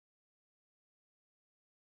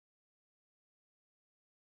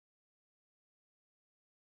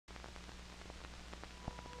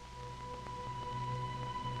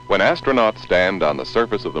When astronauts stand on the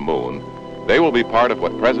surface of the moon, they will be part of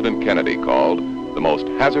what President Kennedy called the most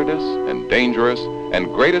hazardous and dangerous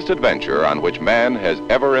and greatest adventure on which man has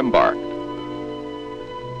ever embarked.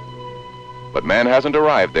 But man hasn't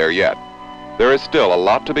arrived there yet. There is still a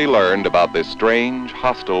lot to be learned about this strange,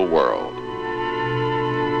 hostile world.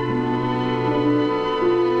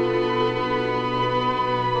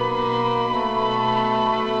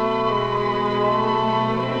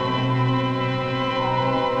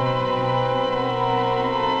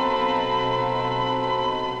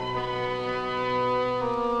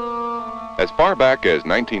 As far back as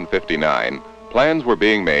 1959, plans were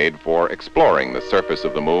being made for exploring the surface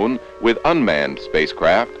of the moon with unmanned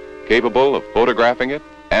spacecraft capable of photographing it,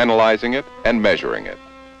 analyzing it, and measuring it.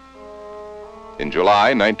 In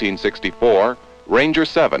July 1964, Ranger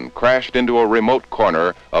 7 crashed into a remote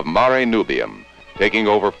corner of Mare Nubium, taking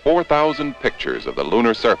over 4,000 pictures of the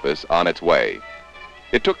lunar surface on its way.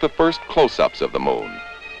 It took the first close-ups of the moon,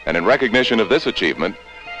 and in recognition of this achievement,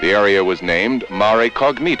 the area was named Mare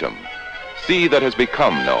Cognitum, sea that has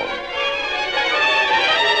become known.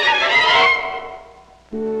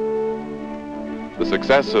 The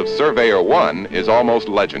success of Surveyor 1 is almost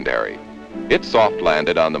legendary. It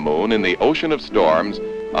soft-landed on the moon in the ocean of storms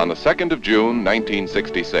on the 2nd of June,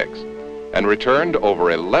 1966, and returned over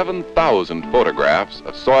 11,000 photographs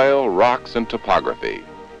of soil, rocks, and topography.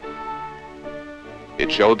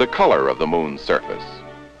 It showed the color of the moon's surface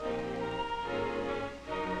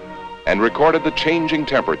and recorded the changing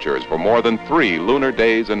temperatures for more than 3 lunar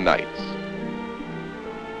days and nights.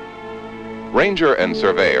 Ranger and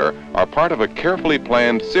Surveyor are part of a carefully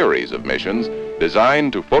planned series of missions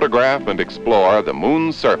designed to photograph and explore the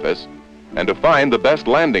moon's surface and to find the best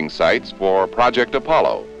landing sites for Project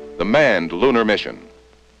Apollo, the manned lunar mission.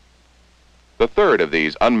 The third of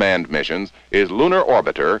these unmanned missions is Lunar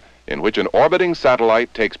Orbiter, in which an orbiting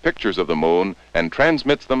satellite takes pictures of the moon and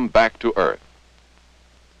transmits them back to Earth.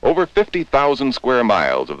 Over 50,000 square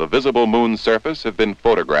miles of the visible moon's surface have been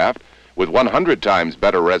photographed with 100 times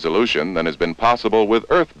better resolution than has been possible with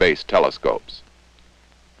Earth-based telescopes.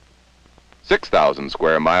 6,000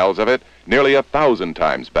 square miles of it nearly 1,000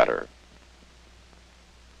 times better.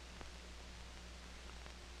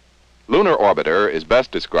 Lunar Orbiter is best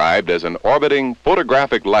described as an orbiting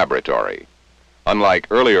photographic laboratory. Unlike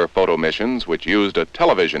earlier photo missions which used a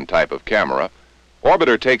television type of camera,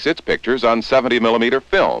 Orbiter takes its pictures on 70mm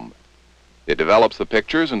film. It develops the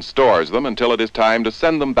pictures and stores them until it is time to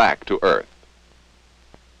send them back to Earth.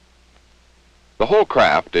 The whole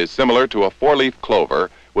craft is similar to a 4-leaf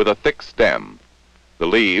clover with a thick stem. The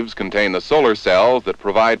leaves contain the solar cells that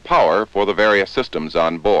provide power for the various systems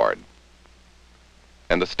on board.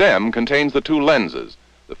 And the stem contains the 2 lenses,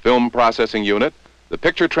 the film processing unit, the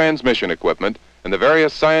picture transmission equipment, and the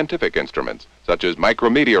various scientific instruments, such as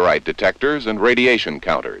micrometeorite detectors and radiation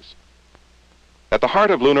counters. At the heart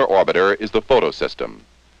of Lunar Orbiter is the photo system.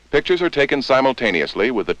 Pictures are taken simultaneously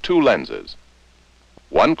with the 2 lenses,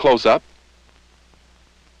 one close-up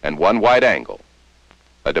and one wide angle.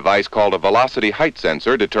 A device called a velocity height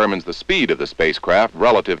sensor determines the speed of the spacecraft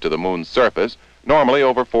relative to the moon's surface, normally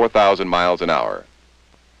over 4,000 miles an hour.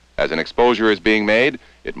 As an exposure is being made,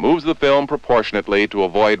 it moves the film proportionately to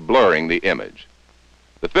avoid blurring the image.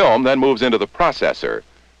 The film then moves into the processor,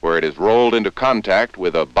 where it is rolled into contact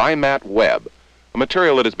with a bimat web, a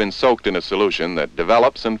material that has been soaked in a solution that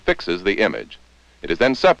develops and fixes the image. It is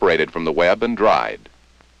then separated from the web and dried.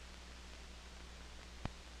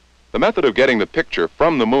 The method of getting the picture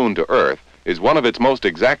from the moon to Earth is one of its most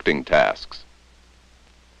exacting tasks.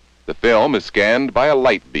 The film is scanned by a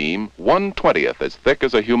light beam 1/20th as thick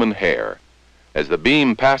as a human hair. As the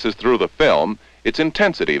beam passes through the film, its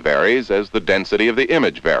intensity varies as the density of the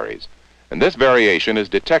image varies, and this variation is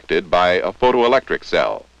detected by a photoelectric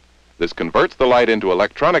cell. This converts the light into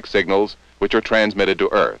electronic signals which are transmitted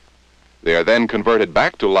to Earth. They are then converted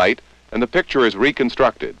back to light, and the picture is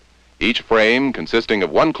reconstructed. Each frame, consisting of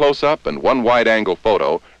 1 close-up and 1 wide-angle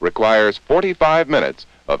photo, requires 45 minutes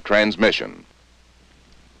of transmission.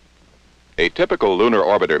 A typical Lunar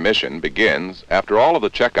Orbiter mission begins, after all of the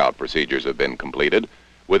checkout procedures have been completed,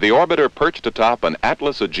 with the orbiter perched atop an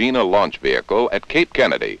Atlas Agena launch vehicle at Cape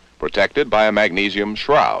Kennedy, protected by a magnesium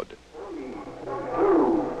shroud. 3,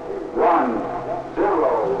 2, 1,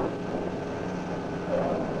 0.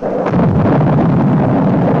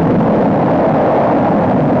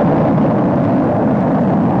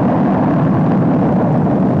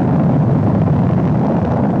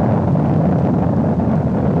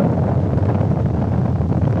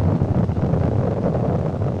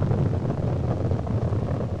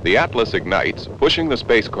 The Atlas ignites, pushing the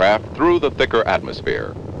spacecraft through the thicker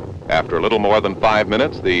atmosphere. After a little more than 5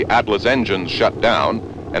 minutes, the Atlas engines shut down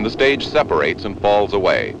and the stage separates and falls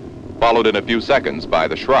away, followed in a few seconds by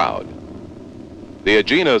the shroud. The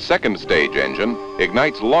Aegina's second stage engine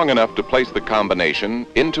ignites long enough to place the combination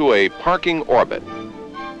into a parking orbit,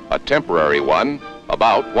 a temporary one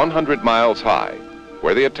about 100 miles high,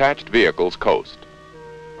 where the attached vehicles coast.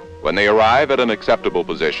 When they arrive at an acceptable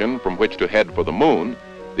position from which to head for the moon,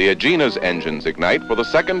 the Aegina's engines ignite for the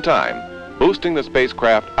second time, boosting the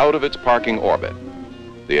spacecraft out of its parking orbit.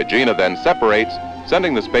 The Aegina then separates,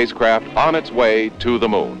 sending the spacecraft on its way to the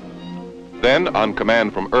moon. Then, on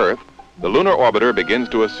command from Earth, the Lunar Orbiter begins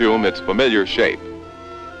to assume its familiar shape.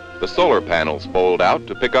 The solar panels fold out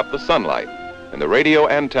to pick up the sunlight, and the radio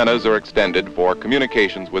antennas are extended for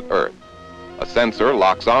communications with Earth. A sensor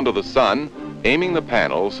locks onto the sun, aiming the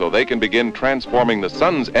panels so they can begin transforming the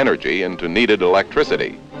sun's energy into needed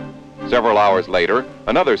electricity. Several hours later,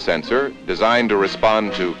 another sensor, designed to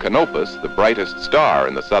respond to Canopus, the brightest star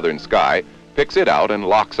in the southern sky, picks it out and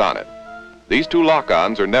locks on it. These two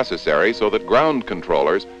lock-ons are necessary so that ground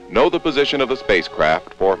controllers know the position of the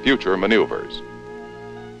spacecraft for future maneuvers.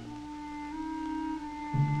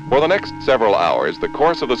 For the next several hours, the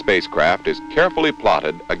course of the spacecraft is carefully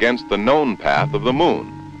plotted against the known path of the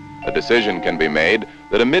moon. A decision can be made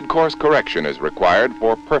that a mid-course correction is required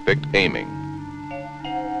for perfect aiming.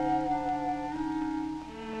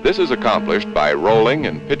 This is accomplished by rolling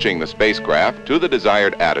and pitching the spacecraft to the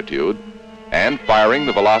desired attitude and firing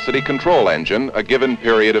the velocity control engine a given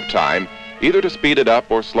period of time, either to speed it up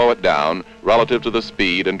or slow it down relative to the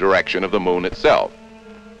speed and direction of the moon itself.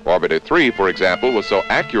 Orbiter 3, for example, was so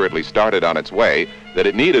accurately started on its way that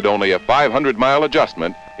it needed only a 500-mile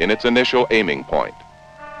adjustment in its initial aiming point.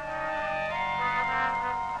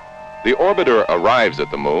 The orbiter arrives at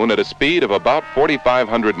the moon at a speed of about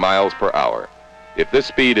 4,500 miles per hour. If this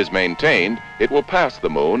speed is maintained, it will pass the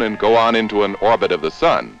moon and go on into an orbit of the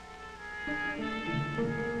sun.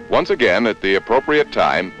 Once again, at the appropriate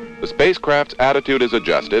time, the spacecraft's attitude is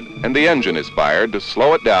adjusted and the engine is fired to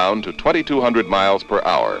slow it down to 2,200 miles per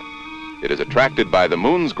hour. It is attracted by the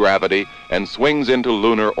moon's gravity and swings into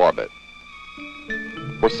lunar orbit.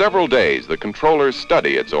 For several days, the controllers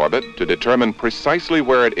study its orbit to determine precisely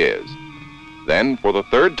where it is. Then, for the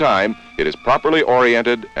third time, it is properly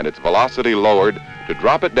oriented and its velocity lowered to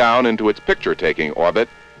drop it down into its picture-taking orbit,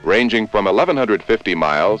 ranging from 1,150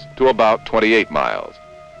 miles to about 28 miles.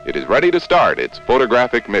 It is ready to start its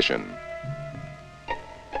photographic mission.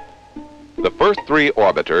 The first three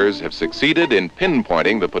orbiters have succeeded in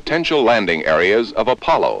pinpointing the potential landing areas of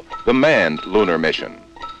Apollo, the manned lunar mission.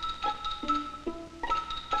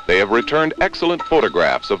 They have returned excellent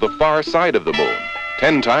photographs of the far side of the moon,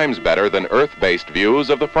 10 times better than Earth-based views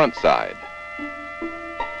of the front side.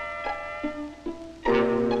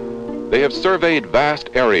 They have surveyed vast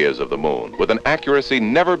areas of the moon with an accuracy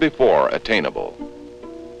never before attainable.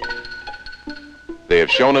 They have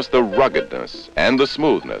shown us the ruggedness and the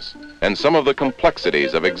smoothness and some of the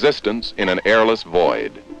complexities of existence in an airless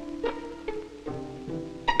void.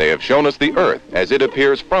 They have shown us the Earth as it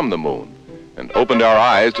appears from the moon and opened our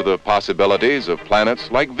eyes to the possibilities of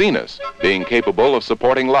planets like Venus being capable of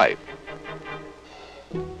supporting life.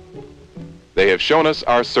 They have shown us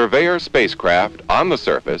our Surveyor spacecraft on the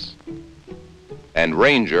surface and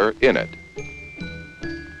Ranger in it.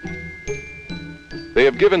 They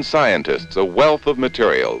have given scientists a wealth of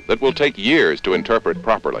material that will take years to interpret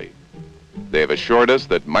properly. They have assured us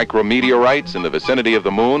that micrometeorites in the vicinity of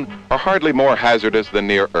the moon are hardly more hazardous than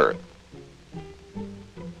near Earth.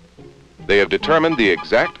 They have determined the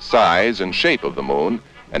exact size and shape of the moon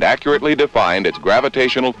and accurately defined its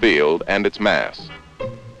gravitational field and its mass.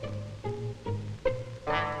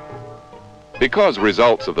 Because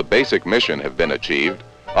results of the basic mission have been achieved,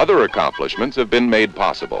 other accomplishments have been made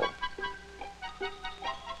possible.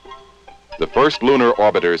 The first lunar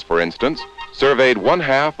orbiters, for instance, surveyed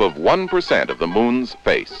 0.5% of the moon's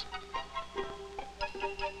face.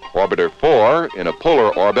 Orbiter 4, in a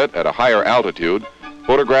polar orbit at a higher altitude,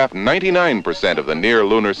 photographed 99% of the near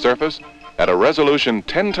lunar surface at a resolution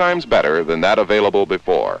 10 times better than that available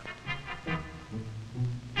before.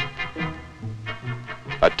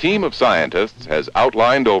 A team of scientists has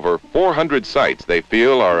outlined over 400 sites they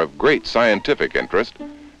feel are of great scientific interest,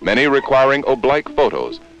 many requiring oblique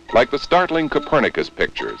photos, like the startling Copernicus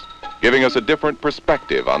pictures, giving us a different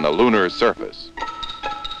perspective on the lunar surface.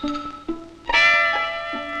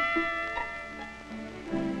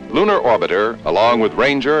 Lunar Orbiter, along with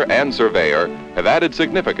Ranger and Surveyor, have added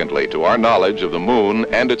significantly to our knowledge of the moon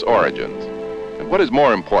and its origins. And what is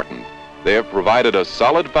more important, they have provided a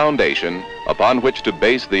solid foundation upon which to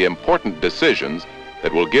base the important decisions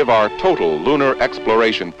that will give our total lunar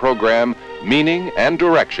exploration program meaning and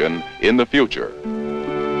direction in the future.